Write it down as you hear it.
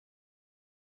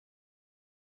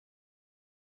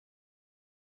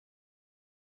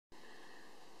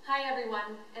Hi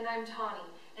everyone, and I'm Tawnee,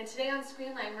 and today on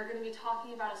Screenline we're going to be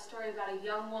talking about a story about a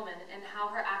young woman and how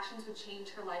her actions would change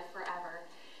her life forever.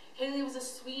 Haley was a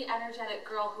sweet, energetic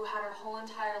girl who had her whole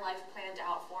entire life planned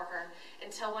out for her,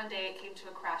 until one day it came to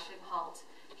a crashing halt.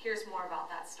 Here's more about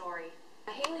that story.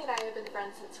 Haley and I have been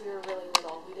friends since we were really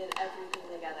little. We did everything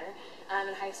together.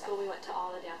 In high school we went to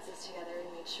all the dances together. We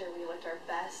made sure we looked our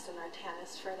best and our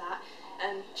tannest for that.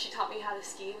 And she taught me how to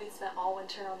ski. We spent all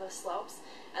winter on those slopes.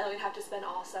 And then we'd have to spend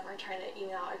all summer trying to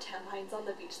even out our tan lines on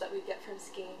the beach that we'd get from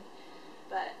skiing.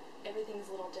 But everything's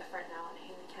a little different now and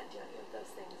Haley can't do any of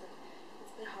those things. And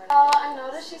it's been hard. I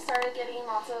noticed she started getting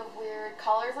lots of weird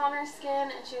colors on her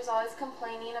skin, and she was always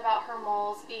complaining about her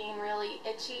moles being really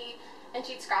itchy. And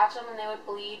she'd scratch them and they would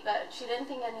bleed, but she didn't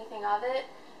think anything of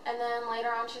it. And then later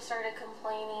on she started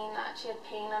complaining that she had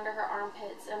pain under her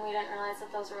armpits, and we didn't realize that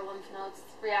those were lymph nodes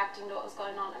reacting to what was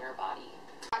going on in her body.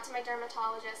 I went to my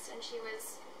dermatologist and she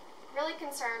was really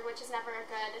concerned, which is never a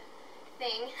good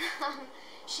thing.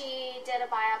 She did a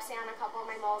biopsy on a couple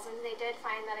of my moles and they did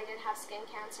find that I did have skin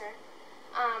cancer.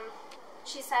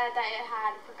 She said that it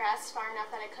had progressed far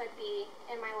enough that it could be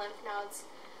in my lymph nodes.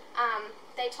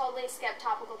 They totally skipped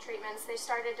topical treatments. They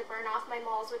started to burn off my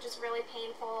moles, which is really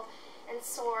painful and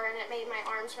sore, and it made my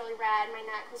arms really red. My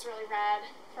neck was really red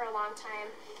for a long time.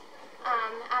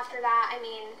 After that, I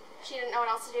mean, she didn't know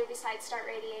what else to do besides start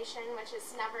radiation, which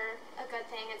is never a good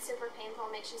thing. It's super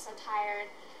painful, makes you so tired.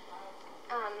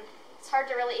 It's hard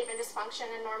to really even just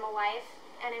function in normal life.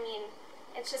 And I mean,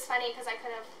 it's just funny because I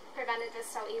could have prevented this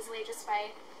so easily just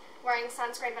by wearing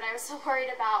sunscreen, but I was so worried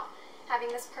about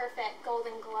having this perfect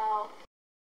golden glow.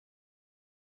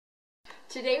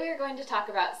 Today we are going to talk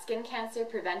about skin cancer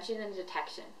prevention and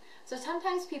detection. So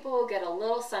sometimes people will get a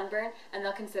little sunburn and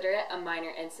they'll consider it a minor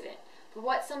incident. But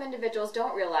what some individuals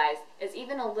don't realize is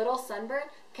even a little sunburn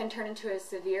can turn into a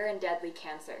severe and deadly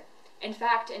cancer. In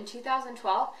fact, in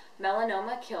 2012,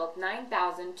 melanoma killed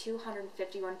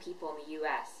 9,251 people in the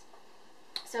U.S.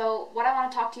 So what I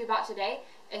want to talk to you about today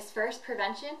is first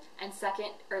prevention and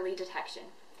second early detection.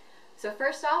 So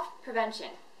first off, prevention.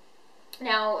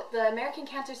 Now, the American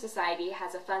Cancer Society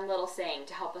has a fun little saying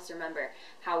to help us remember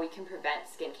how we can prevent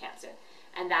skin cancer,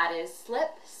 and that is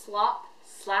slip, slop,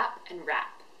 slap, and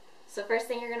wrap. So first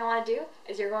thing you're going to want to do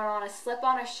is you're going to want to slip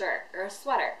on a shirt or a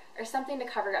sweater or something to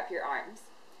cover up your arms.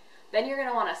 Then you're going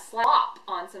to want to slop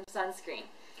on some sunscreen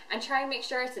and try and make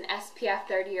sure it's an SPF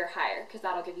 30 or higher, because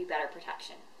that'll give you better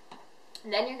protection.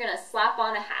 And then you're going to slap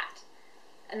on a hat,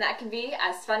 and that can be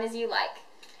as fun as you like.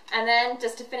 And then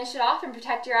just to finish it off and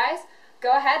protect your eyes,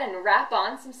 go ahead and wrap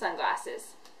on some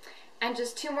sunglasses. And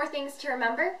just two more things to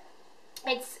remember.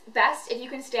 It's best if you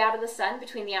can stay out of the sun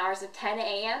between the hours of 10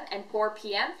 a.m. and 4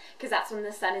 p.m. because that's when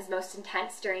the sun is most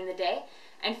intense during the day.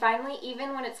 And finally,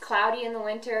 even when it's cloudy in the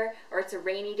winter or it's a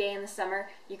rainy day in the summer,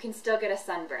 you can still get a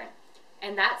sunburn.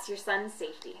 And that's your sun's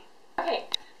safety. Okay,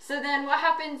 so then what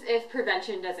happens if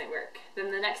prevention doesn't work?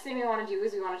 Then the next thing we want to do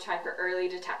is we want to try for early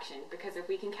detection, because if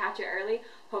we can catch it early,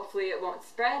 hopefully it won't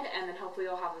spread, and then hopefully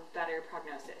you'll have a better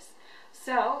prognosis.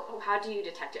 So how do you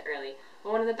detect it early?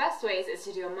 Well, one of the best ways is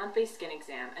to do a monthly skin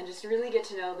exam and just really get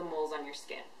to know the moles on your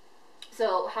skin.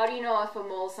 So how do you know if a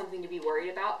mole is something to be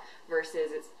worried about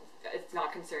versus it's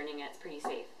not concerning and it's pretty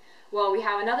safe? Well, we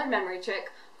have another memory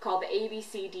trick called the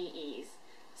ABCDEs.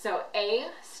 So A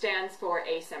stands for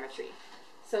asymmetry.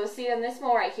 So see on this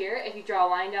mole right here, if you draw a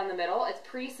line down the middle, it's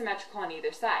pretty symmetrical on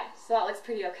either side. So that looks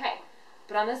pretty okay.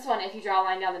 But on this one, if you draw a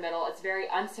line down the middle, it's very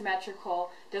unsymmetrical,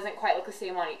 doesn't quite look the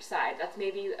same on each side. That's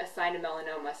maybe a sign of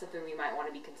melanoma, something we might want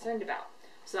to be concerned about.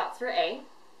 So that's for A.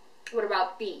 What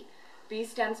about B? B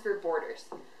stands for borders.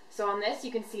 So on this,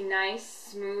 you can see nice,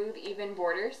 smooth, even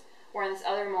borders. Or on this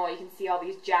other mole, you can see all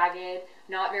these jagged,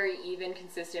 not very even,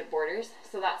 consistent borders.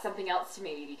 So that's something else to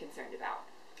maybe be concerned about.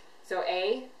 So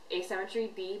A,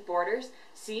 asymmetry, B, borders.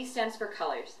 C stands for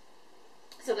colors.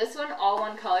 So this one, all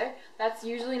one color, that's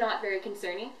usually not very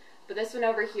concerning. But this one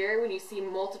over here, when you see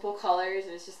multiple colors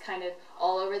and it's just kind of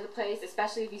all over the place,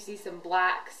 especially if you see some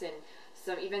blacks and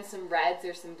even some reds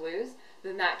or some blues,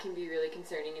 then that can be really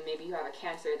concerning and maybe you have a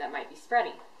cancer that might be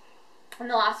spreading. And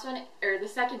the last one, or the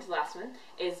second to last one,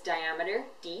 is diameter,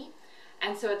 D.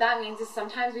 And so what that means is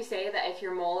sometimes we say that if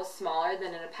your mole is smaller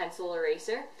than a pencil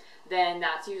eraser, then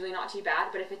that's usually not too bad.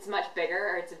 But if it's much bigger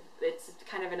or it's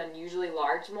kind of an unusually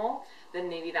large mole, then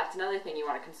maybe that's another thing you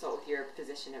want to consult with your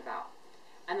physician about.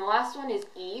 And the last one is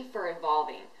E for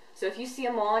evolving. So if you see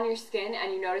a mole on your skin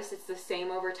and you notice it's the same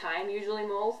over time, usually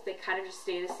moles, they kind of just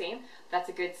stay the same, that's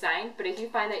a good sign. But if you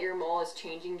find that your mole is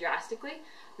changing drastically,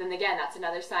 then again, that's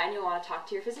another sign you'll want to talk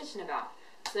to your physician about.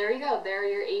 So there you go. There are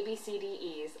your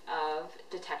ABCDEs of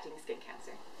detecting skin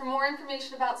cancer. For more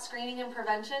information about screening and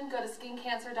prevention, go to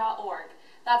skincancer.org.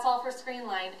 That's all for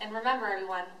Screenline, and remember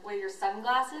everyone, wear your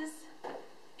sunglasses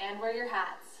and wear your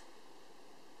hats.